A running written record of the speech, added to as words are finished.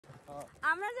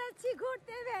আমরা যাচ্ছি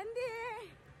ঘুরতে ভ্যান দিয়ে।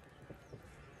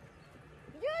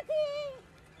 জ্যোতি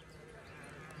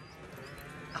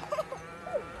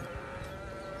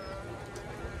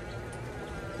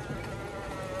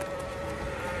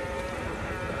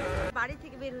বাড়ি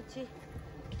থেকে বের হচ্ছি।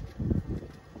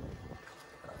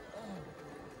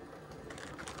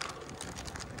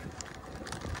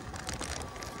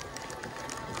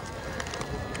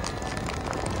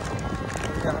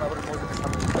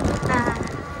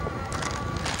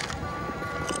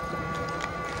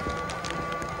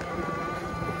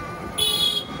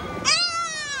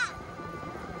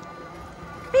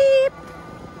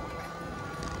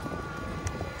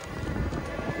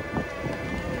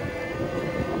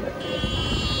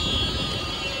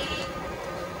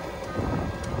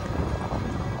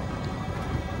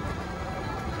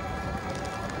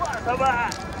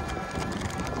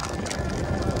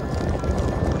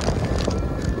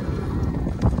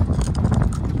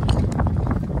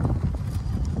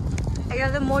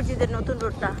 মসজিদের নতুন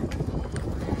রোডটা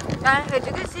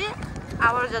হেঁটে গেছি,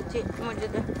 আবার যাচ্ছি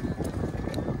মসজিদে।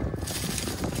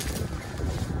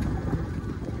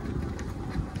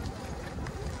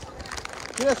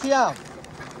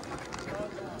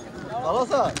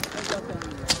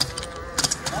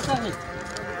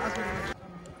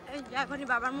 এখনই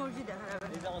বাবার মসজিদ দেখা যাবে।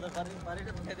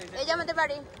 এই যে আমাদের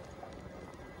বাড়ি,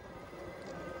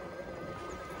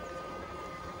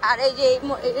 আর এই যে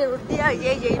রোড দিয়ে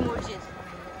এই যে মসজিদ,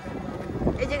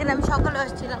 এই যেখানে আমি সকালে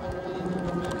আসছিলাম।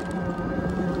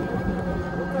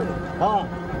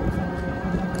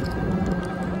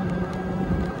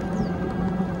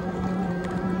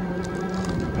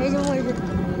 এই যে মসজিদ,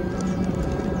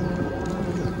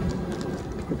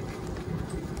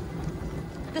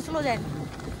 একটু স্লো যান,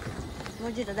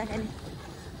 মসজিদটা দেখেনি।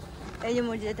 এই যে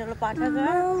মসজিদ, এটা হলো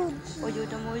পাঠাগার, ওই যে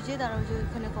ওটা মসজিদ, আর ওই যে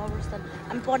ওখানে কবরস্থান।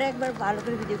 আমি পরে একবার ভালো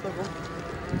করে ভিডিও করবো।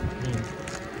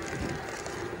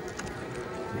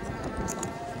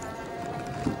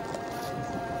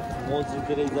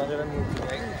 মসজিদের এই জায়গাটা নিয়ে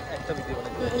একটা ভিডিও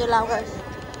বানাই। লাউ গাছ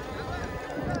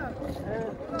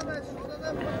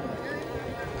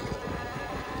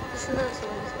সুন্দর আছে।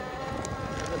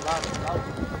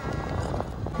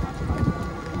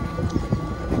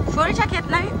 সরিষা ক্ষেত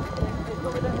নাই?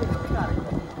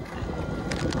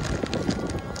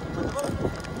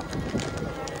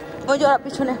 ওই যে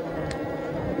পিছনে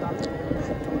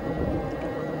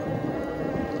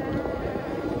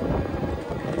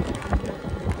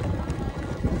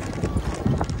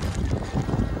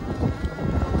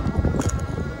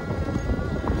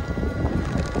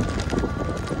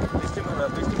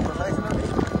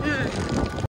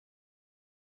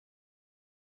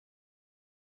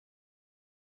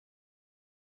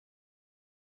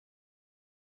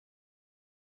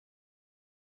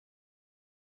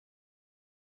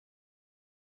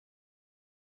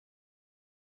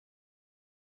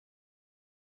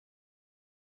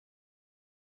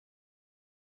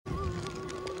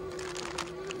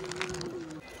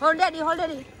hold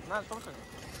daddy. না সমস্যা নেই।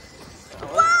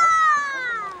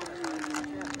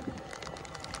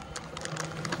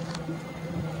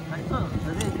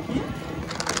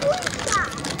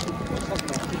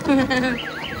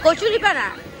 কচুরি পানা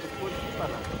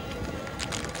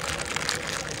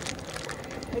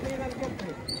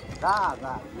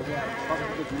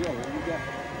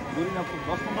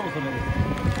দশ 15 বছর লেগেছে।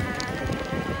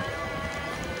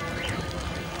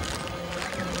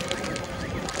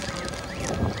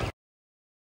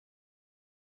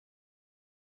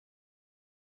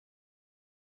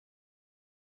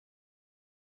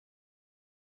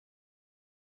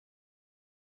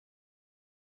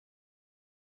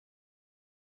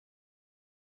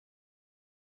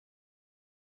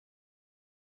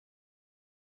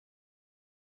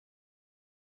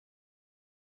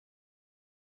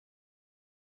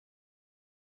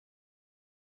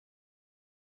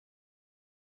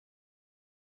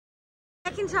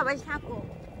 দেখেন সবাই শাকো,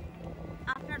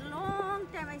 after long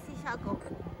time I C শাকো।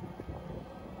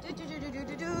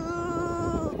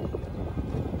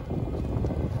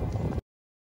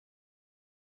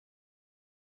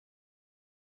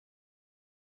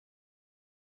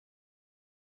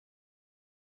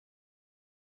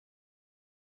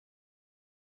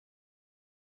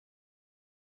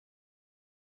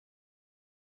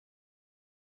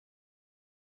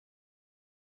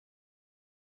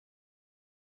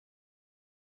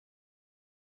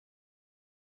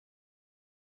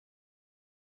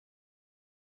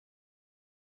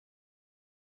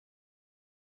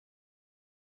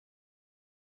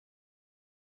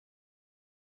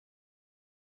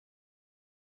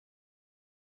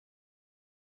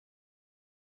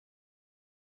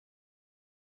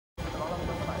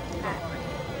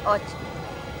 আচ্ছা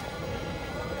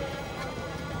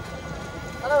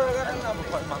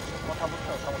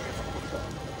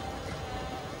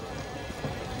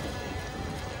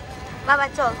বাবা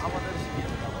চল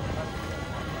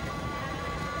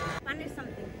পানির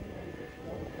সামথিং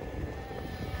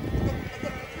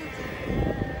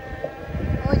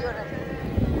ওই জোড়া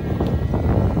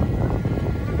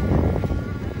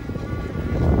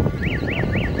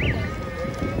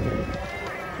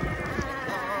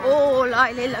Oh, la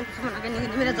ilaha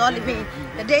illallah.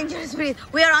 The dangerous bridge.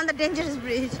 We are on the dangerous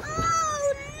bridge.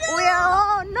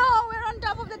 Oh no. We're on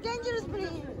top of the dangerous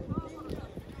bridge.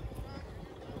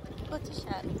 What's a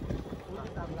shot?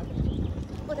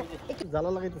 জ্বালা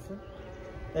লাগাইতেছে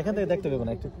এখান থেকে দেখতে পাবো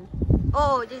না একটু ও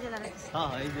যে জ্বালা লাগাইছে হ্যাঁ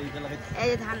এই যে জ্বালা লাগাইছে এই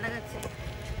যে ধান লাগাচ্ছে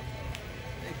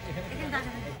এখানে ধান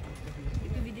লাগাচ্ছে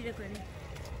একটু ভিডিও করে নি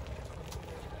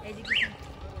এই যে কিছু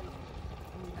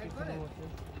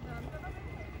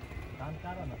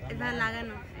ধান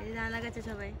লাগানো এই যে ধান লাগাচ্ছে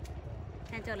সবাই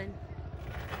হ্যাঁ চলেন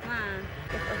মা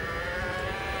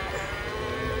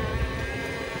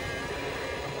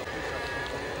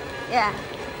Yeah.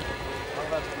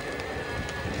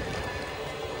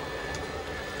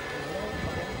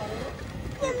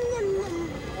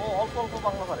 ও অল্প অল্প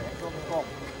বাংলা পারে একদম কম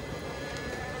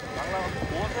বাংলা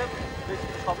বলতে বেশি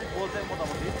সবই বলতে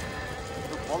মোটামুটি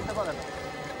কিন্তু বলতে পারে না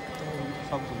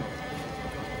সবগুলো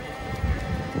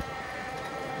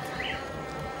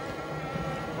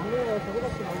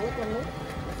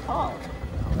হ্যাঁ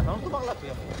এখন তো বাংলা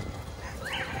পেয়ে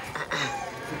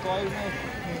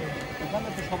ওখানে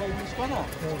তো সবাই ইংলিশ করে না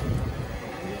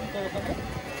ওখানে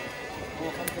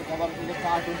ওখান থেকে আবার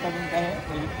কার্টুন দেখে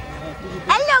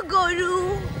হ্যালো গরু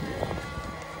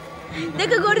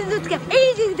দেখো গরু দুধ কে এই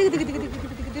যে দেখো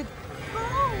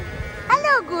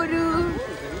হ্যালো গরু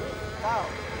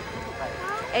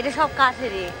এটা সব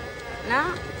কাঠেরই না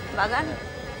বাগান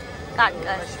কাঠ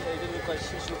গাছ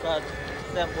শিশু কাঠ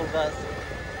স্যাম্পল গাছ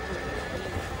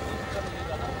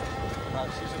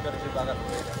শিশু কাঠের বাগান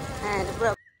হ্যাঁ এটা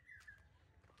পুরো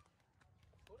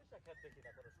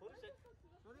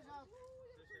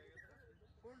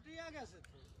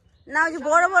না ওই যে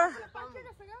বড় বড়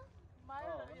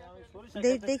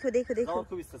দেখো দেখো দেখো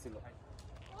খুব ইচ্ছা ছিল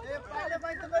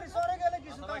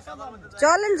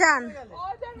চলেন যান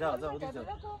যাও যাও ওদিকে যাও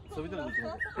ছবি তুলে দিতে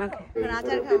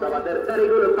আচার খাবো তোমাদের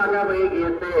চারিগুলো পাকা হয়ে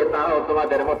গিয়েছে তাও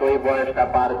তোমাদের মতো এই বয়সটা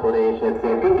পার করে এসেছে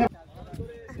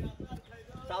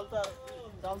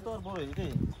চাল তো আর বড়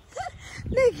এটাই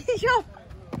দেখি সব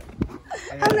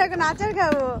আমরা এখন আচার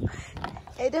খাবো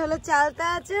এটা হলো চালতা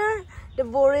আচার এটা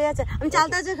বড়ই আচার আমি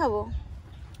চালতা আচার খাবো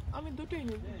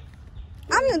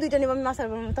আমিও দুইটা নিব আমি মাছের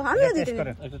মতো আমিও দুইটা নিব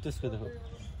একটা টেস্ট করে দেখো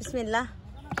বিসমিল্লাহ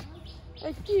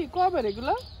কি কবে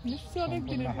এগুলো নিশ্চয় অনেক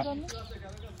দিনের পুরানো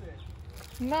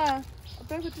না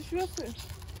আপনার কাছে শুয়ে আছে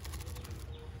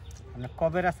মানে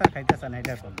কবের আচার খাইতেছেন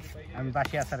এটা কোন আমি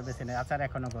বাসি আচার বেছে নেই আচার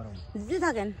এখনো গরম দিতে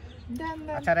থাকেন দেন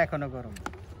দেন আচার এখনো গরম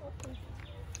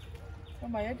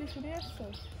মায়াটি শুনে আসছো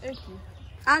এই কি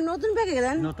আর নতুন প্যাকেট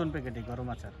দেন নতুন প্যাকেটে গরম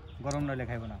আচার গরম নইলে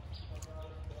খাইব না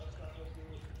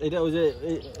এটা ওই যে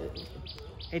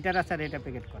এইটার আচার এটা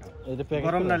প্যাকেট করা এটা প্যাকেট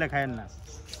গরম নইলে খায়েন না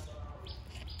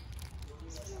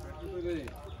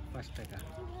 5 টাকা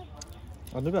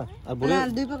আর দিবা আর বড়ি না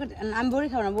দুই প্যাকেট আমি বড়ি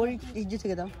খাবো না বড়ি ইজ্জত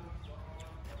থেকে দাও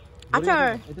আচার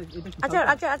আচার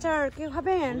আচার আচার কি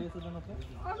খাবেন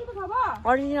আমি তো খাবা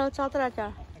অরিজিনাল চালতার আচার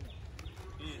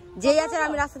যেই আচার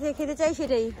আমি রাস্তা থেকে খেতে চাই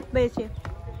সেটাই পেয়েছি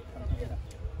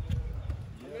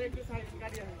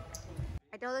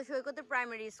এটা হলো সৈকতের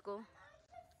প্রাইমারি স্কুল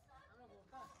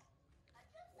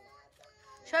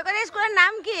সৈকতের স্কুলের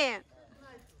নাম কি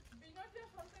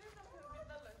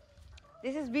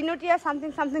দিস ইজ বিনোটিয়া সামথিং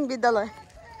সামথিং বিদ্যালয়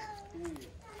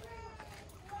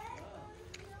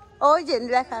ওই যে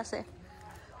লেখা আছে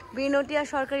বিনোটিয়া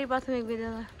সরকারি প্রাথমিক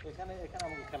বিদ্যালয় এখানে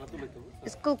আমাকে খেলা তুলে দেব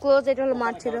স্কুল ক্লোজ এটা হলো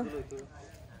মাঠ ছিল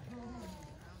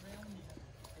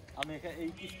আমি এই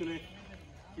স্কুলে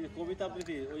কি কবিতা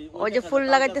আবৃত্তি ওই যে ফুল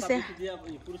লাগাইতেছে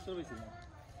পুরস্কার পেয়েছি না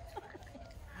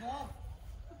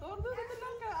তোর তো কত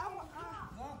লঙ্কা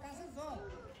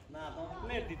না তো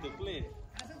প্লেট দিত প্লেট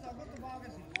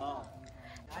হ্যাঁ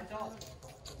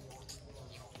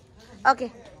ওকে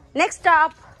নেক্সট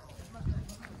স্টপ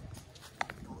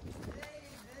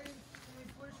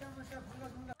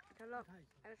চলো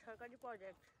এটা সরকারি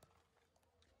প্রজেক্ট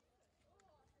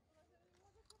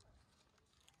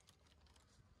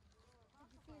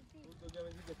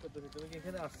তুমি কি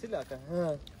এখানে আসছিলা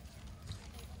হ্যাঁ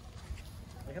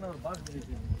এখানে আমার বাস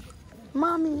দিয়েছি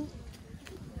মামি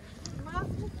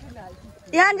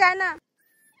ধ্যান যায় না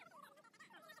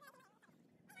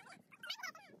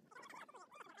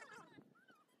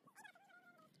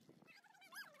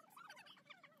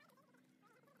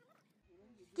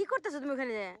কি করতেছো তুমি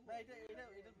ওখানে?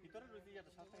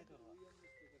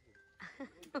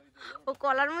 ও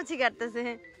কলার মুচি কাটতেছে।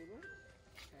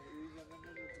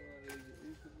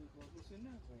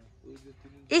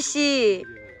 ইসি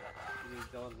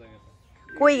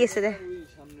কই গেছে রে?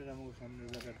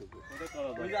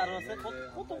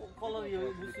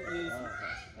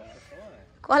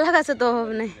 কলা গাছে তো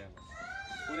হবে না।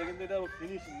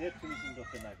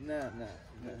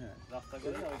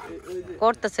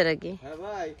 করতেছে নাকি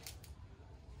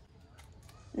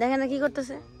দেখেন না কি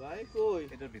করতেছে?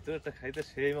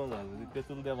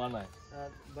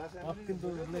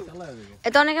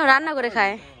 এটা অনেকে রান্না করে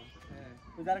খায়।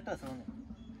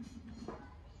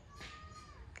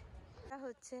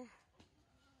 হচ্ছে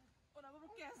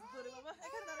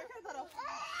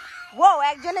ও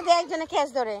একজনে দিয়ে একজনে ক্যাচ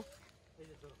ধরে।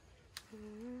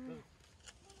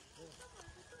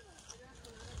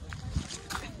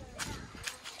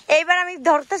 এইবার আমি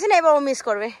ধরতেছি না, এবার ও মিস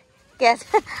করবে ক্যাচ,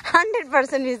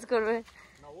 100% মিস করবে।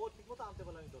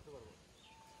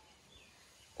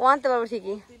 ও আনতে পারবো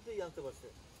ঠিকই।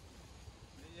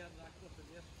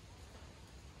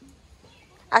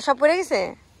 আর সব পড়ে গেছে,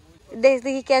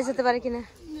 দেখি ক্যাচ হতে পারে কিনা।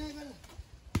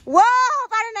 ও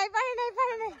পারে নাই পারে নাই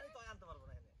পারে নাই।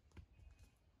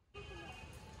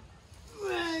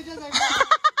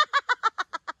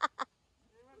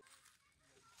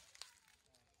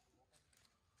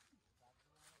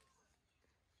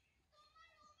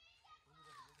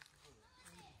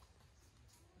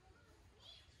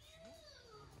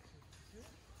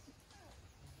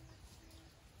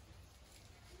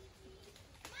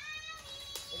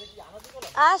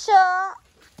 আসো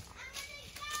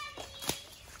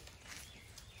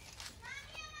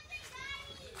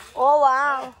ও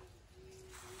ওয়াও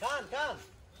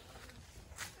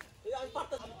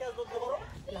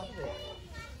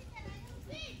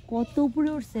কত উপরে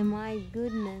উঠছে, মাই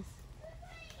গুডনেস।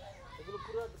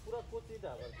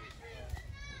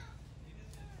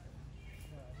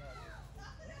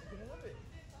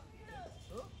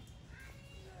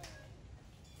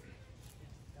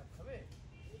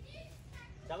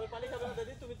 ডাবের পানি খাবে না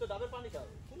দিদি? তুমি তো ডাবের পানি খাও,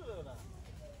 খুলে দেবে না।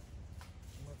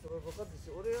 বকা দিচ্ছে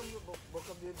ওরে, আমরা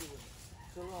বকা দিয়ে দিব।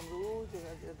 চলো আমরা ওই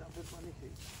জায়গায় ডাবের পানি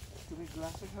খাই। তুমি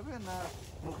গ্লাসে খাবে না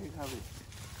মুখে খাবে?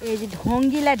 এই যে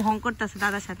ঢঙ্গিলা ঢং করতেছে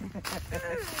দাদার সাথে।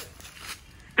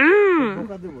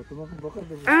 বকা দেবো তোমাকে, বকা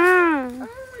দেবো।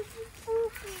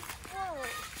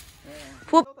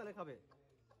 তাহলে খাবে,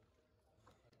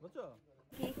 বুঝছো?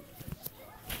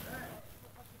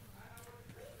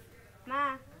 মা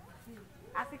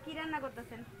আজকে কি রান্না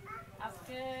করতেছেন?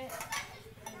 আজকে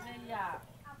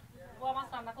পোয়া মাছ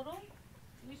রান্না করুন,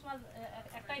 ইলিশ মাছ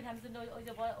একটাই ধান, ওই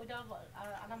যে ওইটা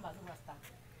আনাম বাজুন রাস্তা,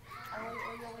 আর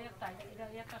ওই একটাই,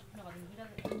 একটা শুকনো বাজুন,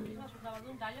 ইলিশ মাছ শুকনো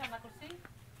বাজুন, ডালি রান্না করছি,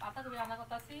 পাতা করে রান্না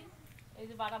করতেছি। এই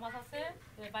যে বাড়া মাছ আছে,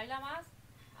 বাইলা মাছ,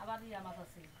 আবার ইয়া মাছ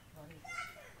আছে ঘরে,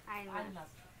 আইল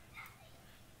মাছ।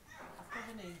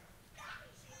 আজকে নেই,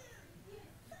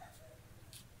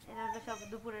 এটা হলো সব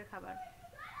দুপুরের খাবার।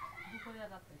 দুপুরে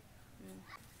রাতে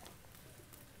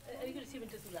এইগুলো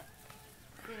সিমেন্টের চুলা,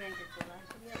 সিমেন্টের চুলা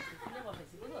চুলে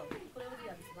বসাইছি, বুঝলো? করে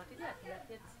দিয়ে দিচ্ছি মাটি দিয়ে,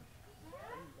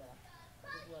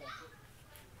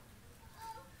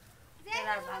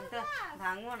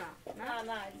 ভাঙবো না, না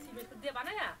না সিমেন্ট দিয়ে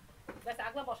বানাই না, ব্যাস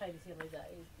আগলা বসাই দিছি। ওই যা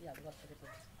এই ঘর থেকে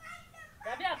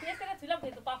যাবি আর পেঁয়াজ টাকা ছিলাম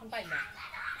কিন্তু তখন পাই না।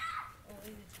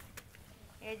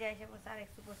 এই যে এসে বসে আরেক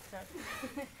সুপারস্টার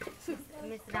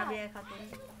মিস রাবিয়া খাতুন।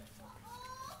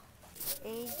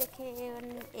 এই দেখেন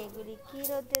এগুলি কি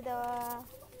রোদে দেওয়া,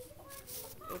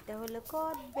 এটা হলো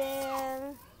কদবেল,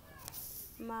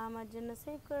 মা আমার জন্য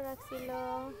সেভ করে রাখছিল।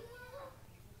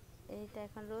 এইটা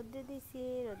এখন রোদে দিছি,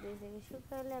 রোদে থেকে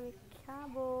শুকালে আমি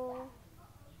খাবো।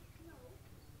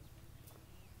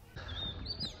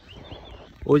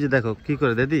 ওই যে দেখো কি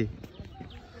করে দিদি,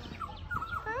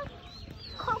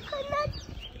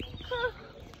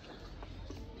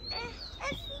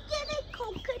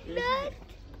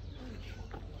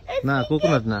 না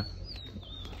কোকোনাট না,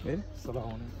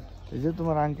 এই যে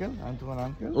তোমার আঙ্কেল, আমি তোমার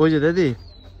আঙ্কেল। ওই যে দিদি,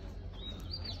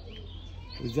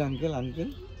 এই যে আঙ্কেল, আঙ্কেল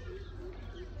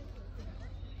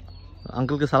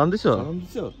আঙ্কেলকে সালাম দিছো? সালাম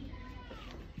দিছো?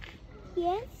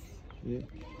 ইয়েস।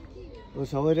 ও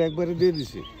সবাই একবারে দিয়ে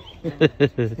দিছে,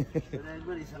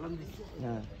 একবারই সালাম দিছে।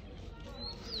 হ্যাঁ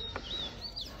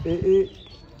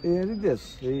এই দেশ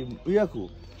এই ইয়াকু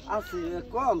আছে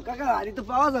কম কাকা, হাড়ি তো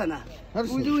পাওয়া যায় না।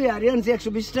 ওই যে ওই হাড়ি আনছে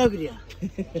 120 টাকা করিয়া।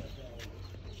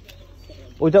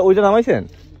 ওইটা নামাইছেন?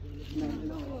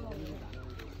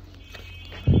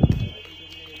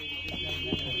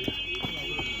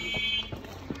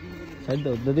 সাইড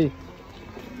দাও দিদি।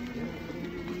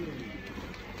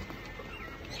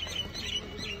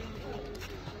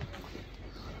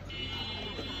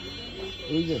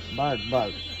 ওই যে বার্ড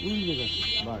ওই যে গাছে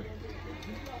বার্ড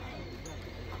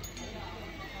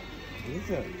ঠিক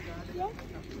আছে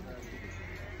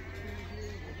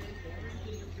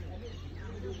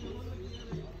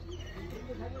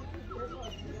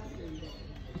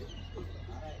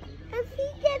Is he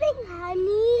getting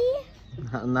honey?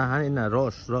 না হানি না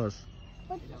রস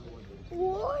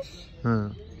Wash? হ্যাঁ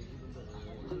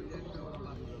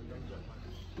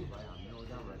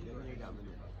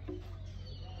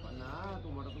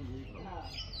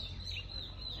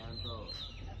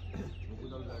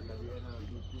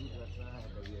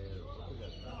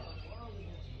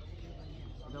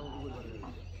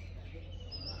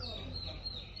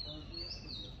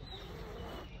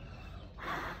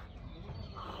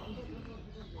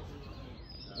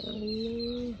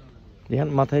রিহান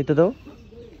মাথায় তো দাও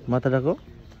মাথা রাখো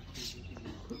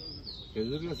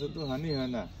খেজুর গাছে তো হানি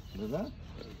হয় না দাদা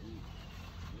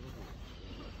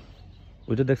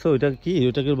ওইটা দেখছো ওইটা কি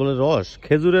ওইটাকে বলে রস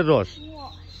খেজুরের রস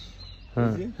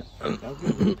হ্যাঁ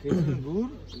খেজুরের গুড়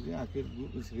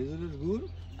খেজুরের গুড়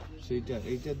সেইটা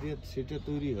এইটা দিয়ে সেটা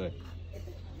তৈরি হয়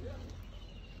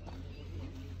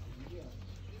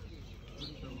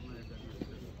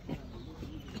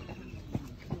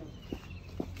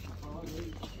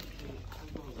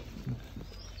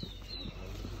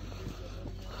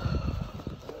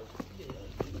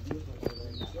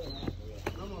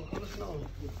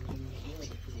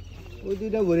ওই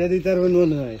দুইটা ভরিয়া দিতে পারবেন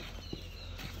মনে হয়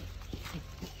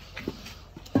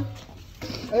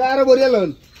আরো ভরিয়া লোন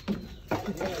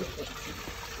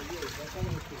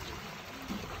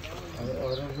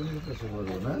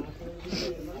না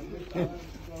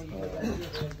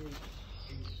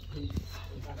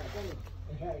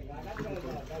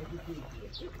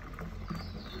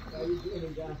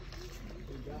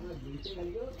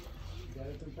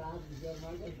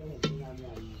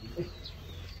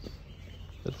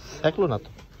একলো না তো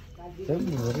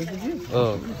ও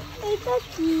এটা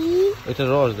কি? এটা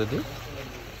রস দাদি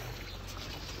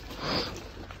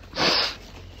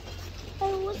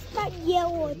And what's that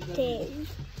yellow thing?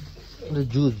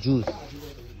 Juice Juice?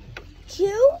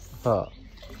 হ্যাঁ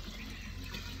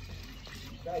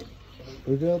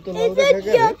Is it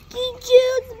yucky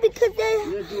juice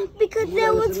because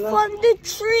it was from the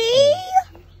tree?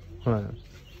 হ্যাঁ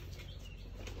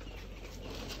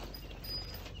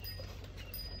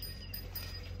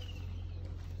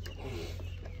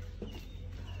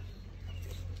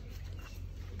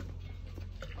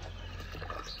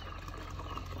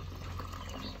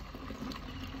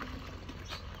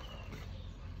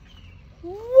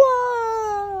Whoa!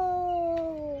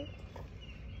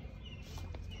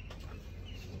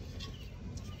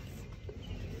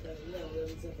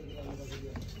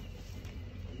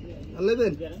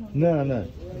 আনলেন না না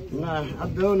আর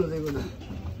দেও না দেখো না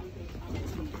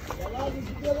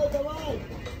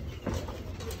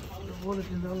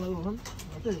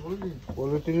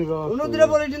পলিথিনের রস অন্যদিকে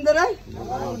পলিথিন ধরে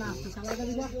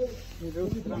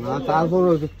না তারপর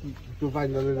একটু পাইন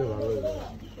দিলে ভালো হয়ে যাবে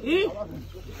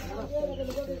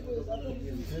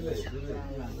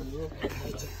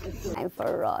Time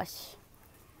for রস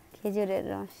খেজুরের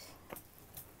রস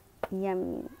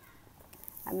ইয়ামি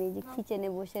আমি এই যে কিচেনে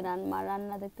বসে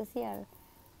রান্না দেখতেছি আর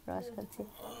রস খাচ্ছি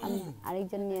আমি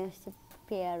আরেকজন নিয়ে আসছে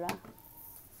পেয়ারা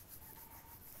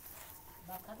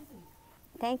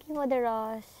Thank you for the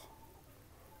রস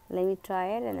Let me try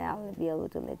it and I will be able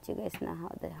to let you guys know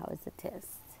how is the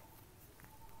taste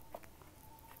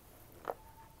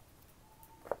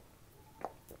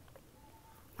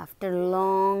After a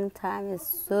long time, it's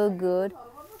so good,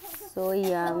 so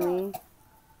yummy.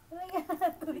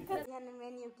 এখানে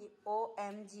menu কি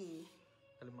OMG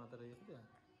খালি মাথাটা ইয়ে কি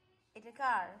এটা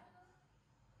কার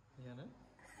ইয়ানা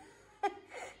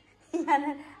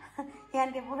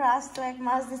ইয়ানকে পুরো আস্ত এক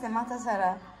মাছ দিছে মাথা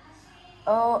ছাড়া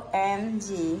OMG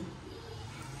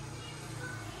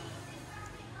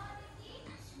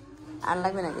আর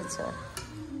লাগবে না কিছু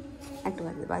একটু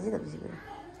বাজি তো বেশি করে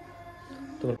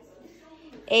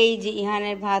এই যে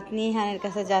ইহানের ভাত নিয়ে ইহানের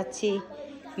কাছে যাচ্ছি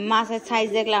মাছের সাইজ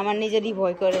দেখলে আমার নিজেরই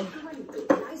ভয় করে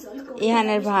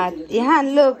ইহানের ভাত ইহান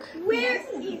লোক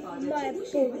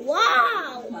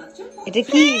এটা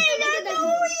কি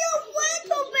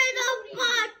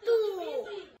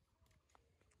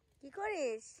কি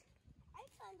করিস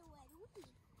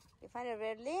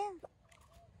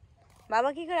বাবা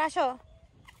কি করে আসো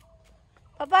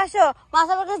পাপা আসো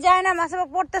মাছা বাবা যায় না মাছা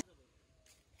বাবা পড়তে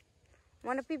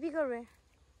মনে পিপি করবে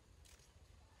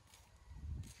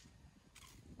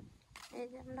এই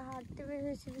যে আমরা হাঁটতে বের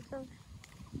হয়েছি ভিতরে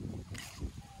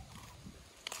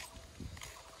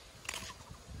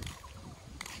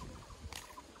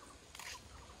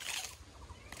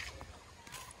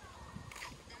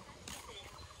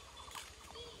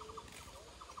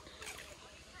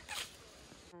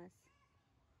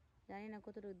জানি না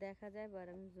কতটুকু দেখা যায়, বাট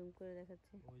আমি জুম করে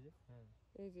দেখাচ্ছি। ওই যে হ্যাঁ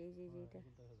এই যে এটা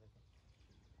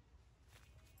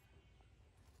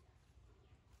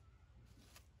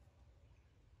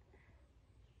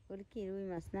ওগুলো কি রুই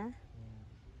মাছ না?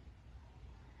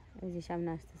 এই যে সামনে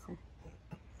আসতেছে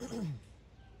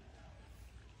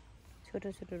ছোট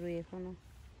ছোট রুই, এখনো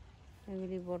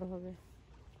এগুলি বড় হবে।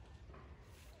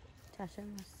 চাষের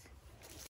মাছ।